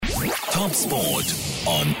Top Sport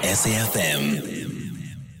on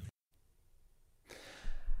SAFM.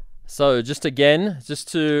 So just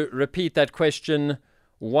to repeat that question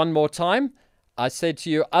one more time, I said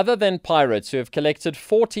to you, other than Pirates, who have collected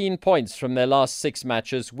 14 points from their last 6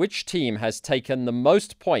 matches, which team has taken the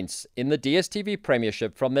most points in the DStv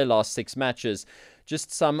Premiership from their last 6 matches?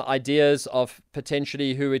 Just some ideas of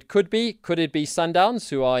potentially who it could be. Could it be Sundowns,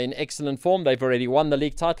 who are in excellent form? They've already won the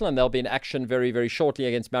league title and they'll be in action very, very shortly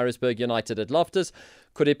against Maritzburg United at Loftus.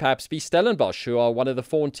 Could it perhaps be Stellenbosch, who are one of the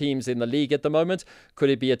form teams in the league at the moment? Could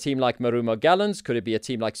it be a team like Marumo Gallants? Could it be a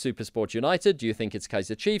team like Supersport United? Do you think it's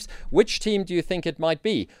Kaizer Chiefs? Which team do you think it might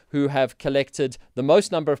be who have collected the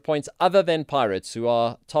most number of points other than Pirates, who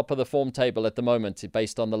are top of the form table at the moment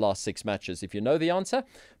based on the last 6 matches? If you know the answer,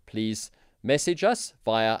 please message us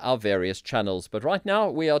via our various channels. But right now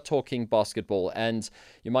we are talking basketball, and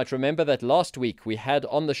you might remember that last week we had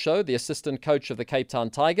on the show the assistant coach of the Cape Town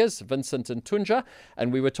Tigers, Vincent Ntunja,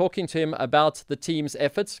 and we were talking to him about the team's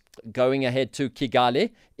efforts going ahead to Kigali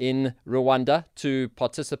in Rwanda to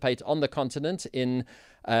participate on the continent in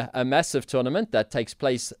a massive tournament that takes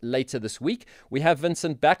place later this week. We have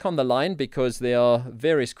Vincent back on the line because there are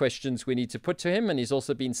various questions we need to put to him, and he's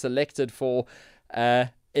also been selected for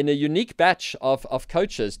in a unique batch of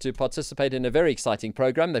coaches to participate in a very exciting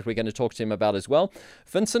program that we're going to talk to him about as well.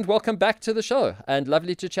 Vincent, welcome back to the show, and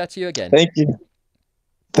lovely to chat to you again. Thank you.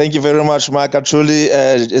 Thank you very much, Mark. Truly,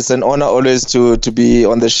 it's an honor always to be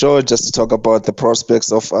on the show just to talk about the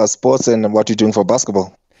prospects of sports and what you're doing for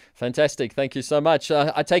basketball. Fantastic. Thank you so much.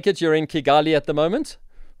 I take it you're in Kigali at the moment?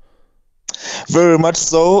 Very much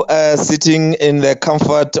so, sitting in the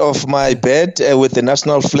comfort of my bed with the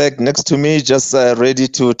national flag next to me, just ready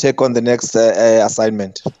to take on the next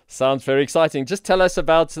assignment. Sounds very exciting. Just tell us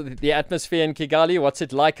about the atmosphere in Kigali. What's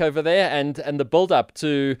it like over there, and the build-up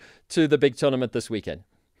to the big tournament this weekend?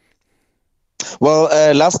 Well,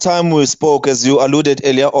 last time we spoke, as you alluded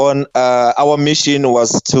earlier on, our mission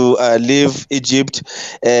was to leave Egypt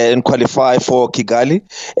and qualify for Kigali.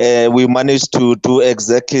 We managed to do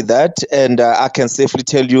exactly that, and I can safely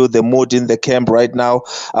tell you the mood in the camp right now,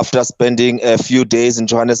 after spending a few days in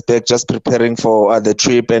Johannesburg just preparing for the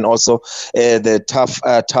trip and also the tough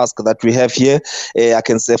task that we have here. I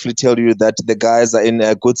can safely tell you that the guys are in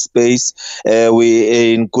a good space.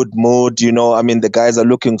 We're in good mood. You know, I mean, the guys are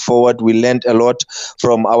looking forward. We learned a lot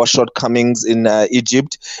from our shortcomings in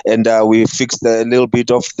Egypt, and we fixed a little bit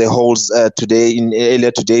of the holes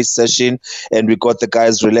earlier today's session, and we got the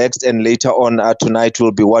guys relaxed. And later on tonight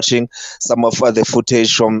we'll be watching some of the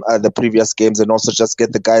footage from the previous games, and also just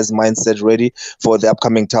get the guys' mindset ready for the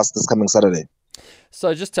upcoming task this coming Saturday.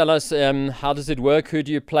 So just tell us, how does it work? Who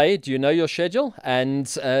do you play? Do you know your schedule? And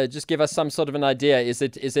just give us some sort of an idea. Is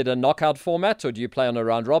it a knockout format, or do you play on a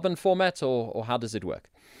round-robin format, or how does it work?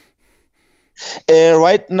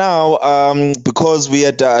 Right now, because we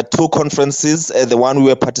had 2 conferences, the one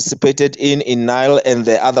we participated in Nile, and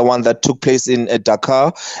the other one that took place in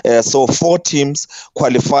Dakar. So 4 teams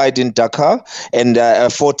qualified in Dakar, and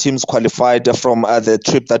 4 teams qualified from the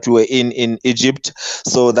trip that we were in Egypt.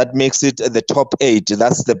 So that makes it the top 8.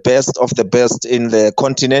 That's the best of the best in the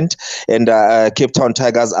continent, and Cape Town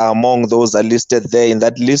Tigers are among those listed there in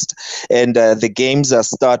that list. And the games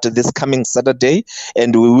start this coming Saturday,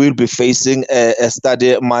 and we will be facing a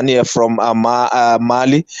Stade Mania from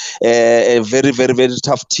Mali, a very, very, very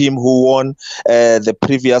tough team who won the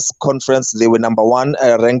previous conference. They were number 1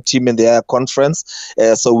 ranked team in their conference.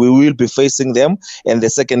 So we will be facing them. And the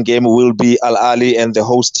second game will be Al Ali and the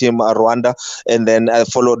host team, Rwanda, and then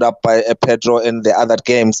followed up by Pedro and the other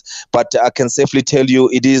games. But I can safely tell you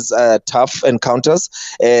it is tough encounters.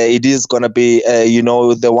 It is going to be,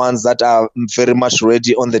 the ones that are very much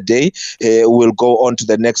ready on the day will go on to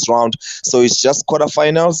the next round. So it's just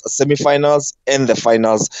quarterfinals, semifinals, and the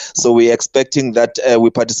finals. So we're expecting that we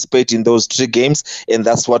participate in those 3 games, and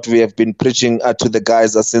that's what we have been preaching to the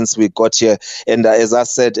guys since we got here. And as I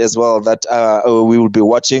said as well, that we will be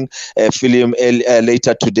watching a film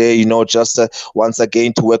later today, just once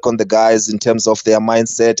again to work on the guys in terms of their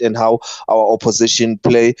mindset and how our opposition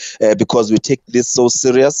play, because we take this so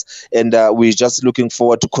serious, and we're just looking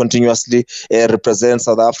forward to continuously represent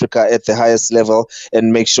South Africa at the highest level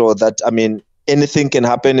and make sure that, anything can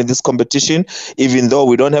happen in this competition. Even though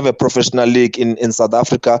we don't have a professional league in South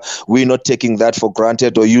Africa, we're not taking that for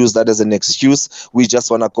granted or use that as an excuse. We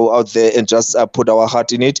just want to go out there and just put our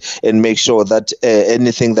heart in it and make sure that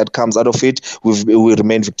anything that comes out of it, we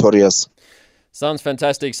remain victorious. Sounds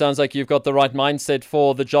fantastic. Sounds like you've got the right mindset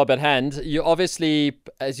for the job at hand. You obviously,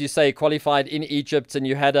 as you say, qualified in Egypt, and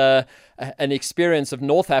you had an experience of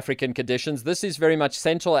North African conditions. This is very much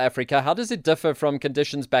Central Africa. How does it differ from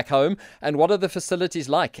conditions back home, and what are the facilities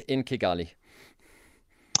like in Kigali?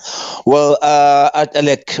 Well,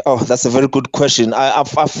 that's a very good question. I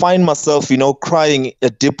find myself, crying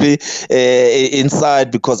deeply inside,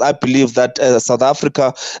 because I believe that South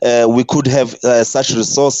Africa, we could have such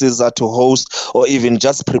resources to host or even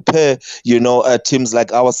just prepare, teams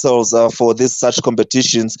like ourselves for this such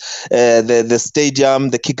competitions. The stadium,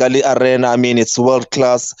 the Kigali Arena, I mean, it's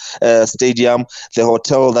world-class stadium. The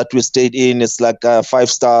hotel that we stayed in is like a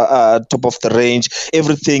 5-star, top of the range.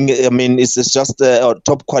 Everything, I mean, it's just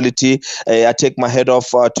top quality. I take my head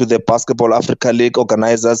off to the Basketball Africa League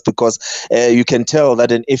organizers, because you can tell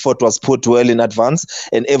that an effort was put well in advance,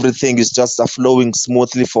 and everything is just flowing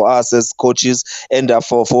smoothly for us as coaches and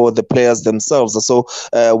for the players themselves. So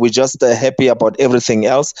we're just happy about everything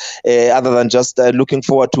else, other than just looking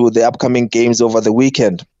forward to the upcoming games over the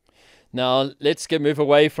weekend. Now, let's move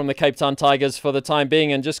away from the Cape Town Tigers for the time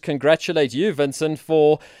being, and just congratulate you, Vincent,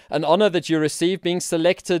 for an honour that you received, being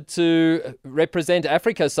selected to represent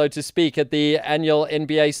Africa, so to speak, at the annual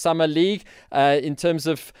NBA Summer League, in terms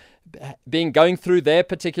of going through their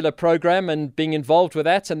particular program and being involved with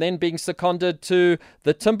that, and then being seconded to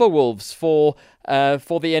the Timberwolves for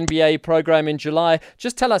the NBA program in July.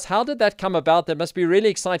 Just tell us, how did that come about? That must be really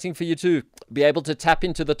exciting for you to be able to tap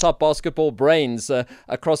into the top basketball brains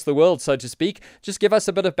across the world, so to speak. Just give us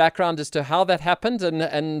a bit of background as to how that happened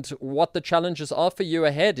and what the challenges are for you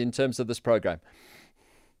ahead in terms of this program.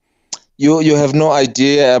 You have no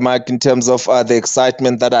idea, Mike, in terms of the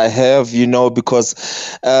excitement that I have, because,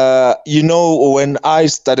 when I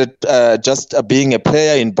started just being a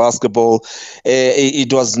player in basketball,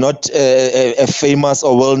 it was not a famous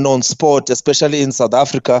or well-known sport, especially in South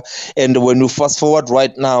Africa. And when you fast forward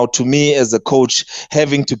right now, to me as a coach,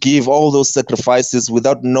 having to give all those sacrifices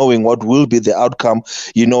without knowing what will be the outcome,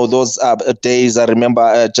 those days, I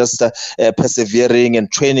remember just persevering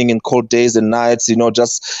and training in cold days and nights,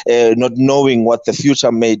 just not knowing what the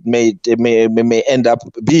future may end up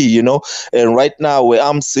be, And right now, where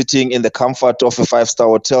I'm sitting in the comfort of a 5-star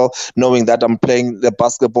hotel, knowing that I'm playing the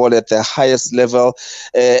basketball at the highest level,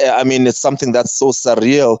 I mean, it's something that's so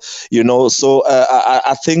surreal, So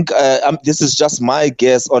I think this is just my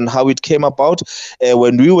guess on how it came about.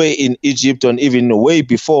 When we were in Egypt, and even way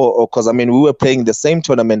before, because I mean, we were playing the same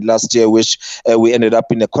tournament last year, which we ended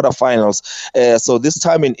up in the quarterfinals. So this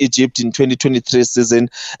time in Egypt in 2023 season,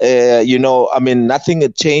 I mean, nothing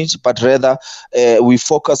had changed, but rather we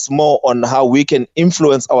focus more on how we can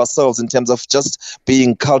influence ourselves in terms of just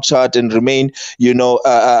being cultured and remain,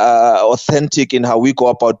 authentic in how we go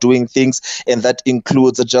about doing things. And that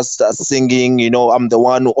includes just singing. I'm the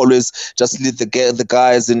one who always just lead the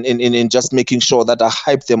guys in just making sure that I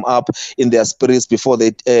hype them up in their spirits before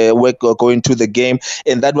they go into the game.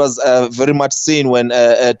 And that was very much seen when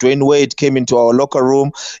Dwayne Wade came into our locker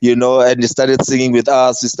room, and he started singing with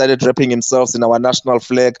us. He started rapping himself in our national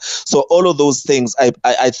flag. So all of those things,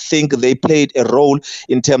 I think they played a role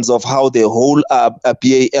in terms of how the whole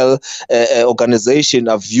BAL organization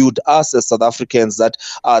viewed us as South Africans, that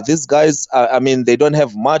these guys, I mean, they don't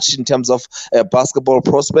have much in terms of basketball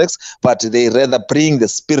prospects, but they rather bring the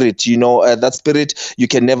spirit, that spirit, you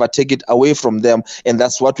can never take it away from them. And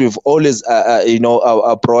that's what we've always,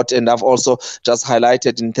 brought. And I've also just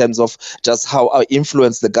highlighted in terms of just how I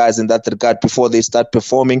influence the guys in that regard before they start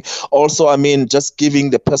performing. Also, I mean, just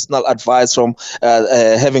giving the personal advice from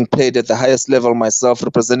having played at the highest level myself,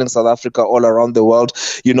 representing South Africa all around the world.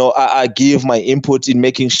 I give my input in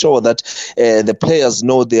making sure that the players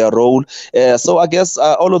know their role. So I guess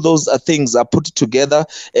all of those things are put together.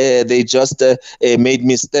 They just made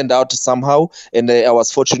me stand out somehow. And I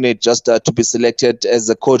was fortunate just to be selected as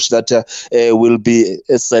a coach that will be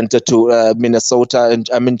sent to Minnesota,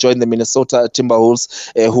 and join the Minnesota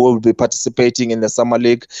Timberwolves, who will be participating in the Summer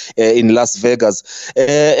League in Las Vegas.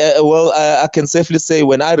 I can safely say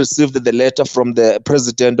when I received the letter from the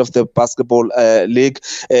president of the basketball league,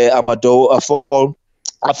 Amadou Afol,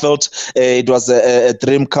 I felt it was a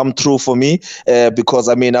dream come true for me, because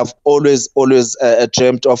I mean, I've always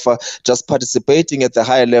dreamt of just participating at the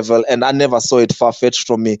higher level, and I never saw it far-fetched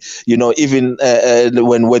from me. Even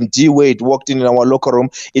when D Wade walked in our locker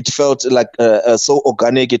room, it felt like so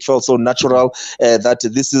organic, it felt so natural, that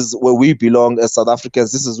this is where we belong as South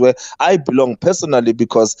Africans. This is where I belong personally,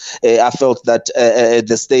 because I felt that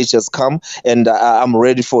the stage has come, and I'm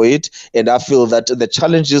ready for it, and I feel that the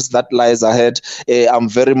challenges that lies ahead, I'm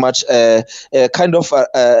very much kind of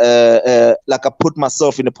like I put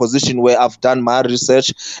myself in a position where I've done my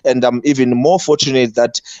research, and I'm even more fortunate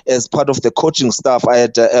that as part of the coaching staff, I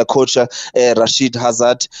had coach Rashid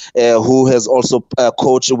Hazard, who has also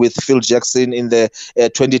coached with Phil Jackson in the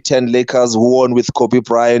 2010 Lakers, who won with Kobe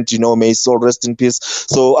Bryant, may his soul rest in peace.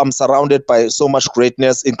 So I'm surrounded by so much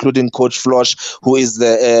greatness, including Coach Flosh, who is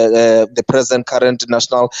the present current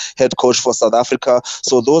national head coach for South Africa.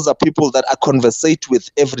 So those are people that I conversate with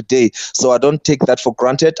every day. So I don't take that for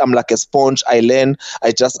granted. I'm like a sponge. I learn,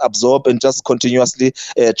 I just absorb and just continuously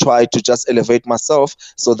try to just elevate myself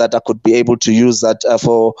so that I could be able to use that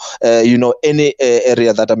for any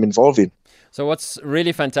area that I'm involved in. So what's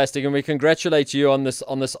really fantastic, and we congratulate you on this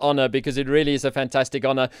honor, because it really is a fantastic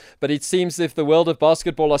honor. But it seems if the world of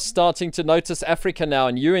basketball are starting to notice Africa now,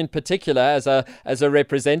 and you in particular as a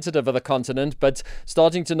representative of the continent, but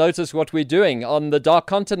starting to notice what we're doing on the dark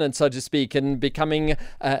continent, so to speak, and becoming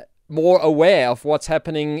more aware of what's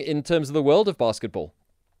happening in terms of the world of basketball.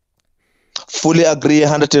 Fully agree,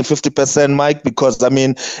 150%, Mike, because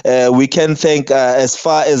we can thank as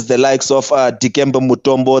far as the likes of Dikembe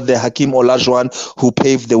Mutombo, the Hakeem Olajuwon, who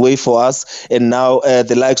paved the way for us, and now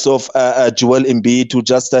the likes of Joel Embiid, who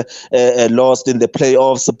just lost in the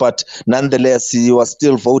playoffs, but nonetheless he was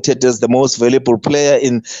still voted as the most valuable player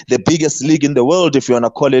in the biggest league in the world, if you want to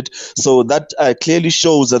call it. So that clearly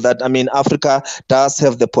shows that Africa does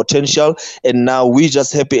have the potential, and now we're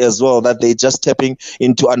just happy as well that they're just stepping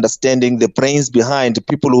into understanding the brains behind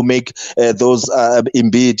people who make those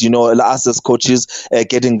Embiid, us as coaches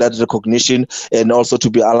getting that recognition, and also to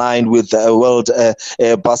be aligned with world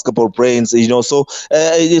basketball brains, so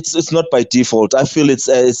it's not by default. I feel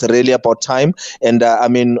it's really about time, and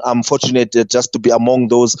I'm fortunate just to be among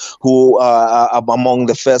those who are among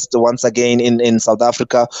the first once again in South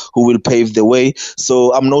Africa who will pave the way.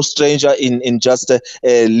 So I'm no stranger in just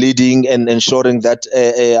leading and ensuring that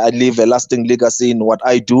I leave a lasting legacy in what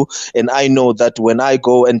I do. And I know that when I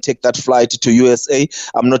go and take that flight to USA,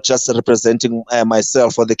 I'm not just representing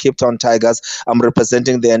myself or the Cape Town Tigers. I'm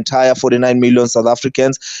representing the entire 49 million South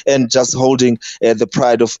Africans, and just holding the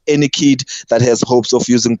pride of any kid that has hopes of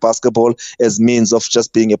using basketball as means of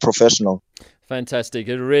just being a professional. Fantastic.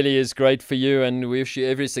 It really is great for you, and we wish you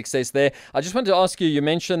every success there. I just wanted to ask you, you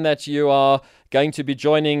mentioned that you are going to be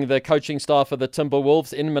joining the coaching staff of the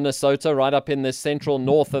Timberwolves in Minnesota, right up in the central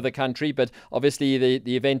north of the country, but obviously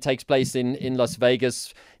the event takes place in Las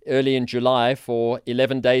Vegas early in July for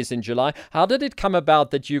 11 days in July. How did it come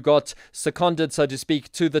about that you got seconded, so to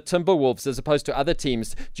speak, to the Timberwolves as opposed to other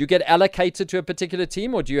teams? Do you get allocated to a particular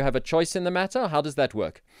team, or do you have a choice in the matter? How does that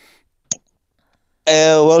work?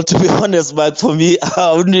 Well, to be honest, Mike, for me,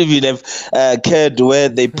 I wouldn't even have cared where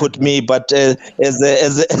they put me. But as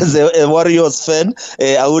a Warriors fan,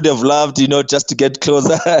 I would have loved, just to get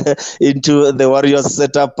closer into the Warriors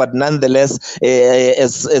setup. But nonetheless,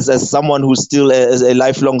 as someone who's still a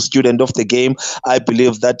lifelong student of the game, I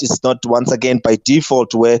believe that it's not once again by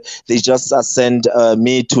default where they just send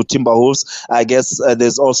me to Timberwolves. I guess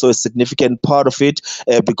there's also a significant part of it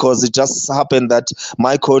because it just happened that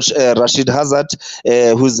my coach Rashid Hazard,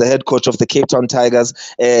 who's the head coach of the Cape Town Tigers,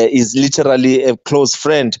 is literally a close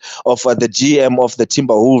friend of the GM of the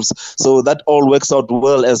Timberwolves. So that all works out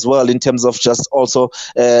well as well in terms of just also,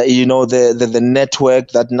 the network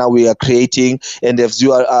that now we are creating. And as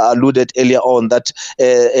you alluded earlier on, that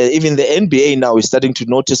even the NBA now is starting to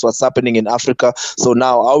notice what's happening in Africa. So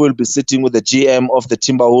now I will be sitting with the GM of the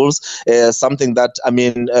Timberwolves, something that,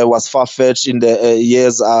 was far-fetched in the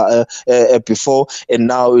years before. And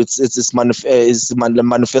now it's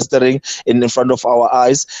manifesting in front of our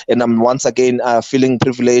eyes, and I'm once again feeling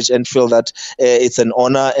privileged and feel that it's an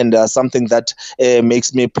honor and something that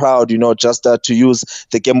makes me proud, just to use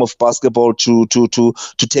the game of basketball to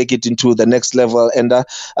take it into the next level. And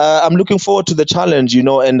I'm looking forward to the challenge,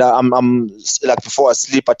 and I'm like, before I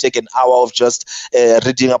sleep, I take an hour of just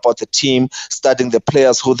reading about the team, studying the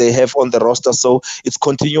players who they have on the roster. So it's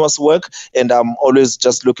continuous work, and I'm always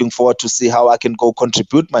just looking forward to see how I can go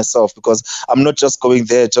contribute myself, because I'm not just going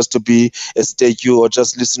there just to be a statue or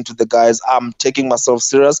just listen to the guys. I'm taking myself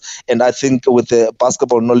serious, and I think with the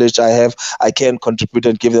basketball knowledge I have, I can contribute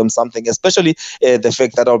and give them something, especially the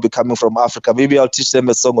fact that I'll be coming from Africa. Maybe I'll teach them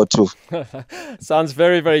a song or two. Sounds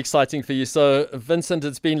very, very exciting for you. So, Vincent,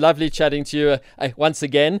 it's been lovely chatting to you once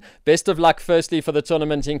again. Best of luck, firstly, for the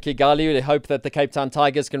tournament in Kigali. We hope that the Cape Town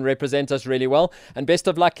Tigers can represent us really well. And best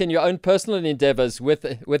of luck in your own personal endeavors with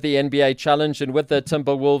the NBA Challenge and with the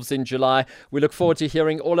Timberwolves in July. We look forward to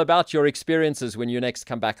hearing all about your experiences when you next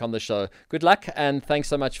come back on the show. Good luck, and thanks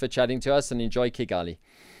so much for chatting to us, and enjoy Kigali.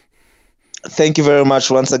 Thank you very much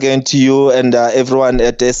once again to you and everyone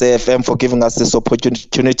at SAFM for giving us this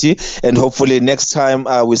opportunity. And hopefully next time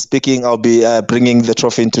we're speaking, I'll be bringing the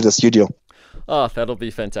trophy into the studio. Oh, that'll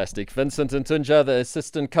be fantastic. Vincent Ntunja, the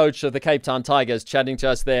assistant coach of the Cape Town Tigers, chatting to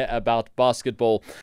us there about basketball.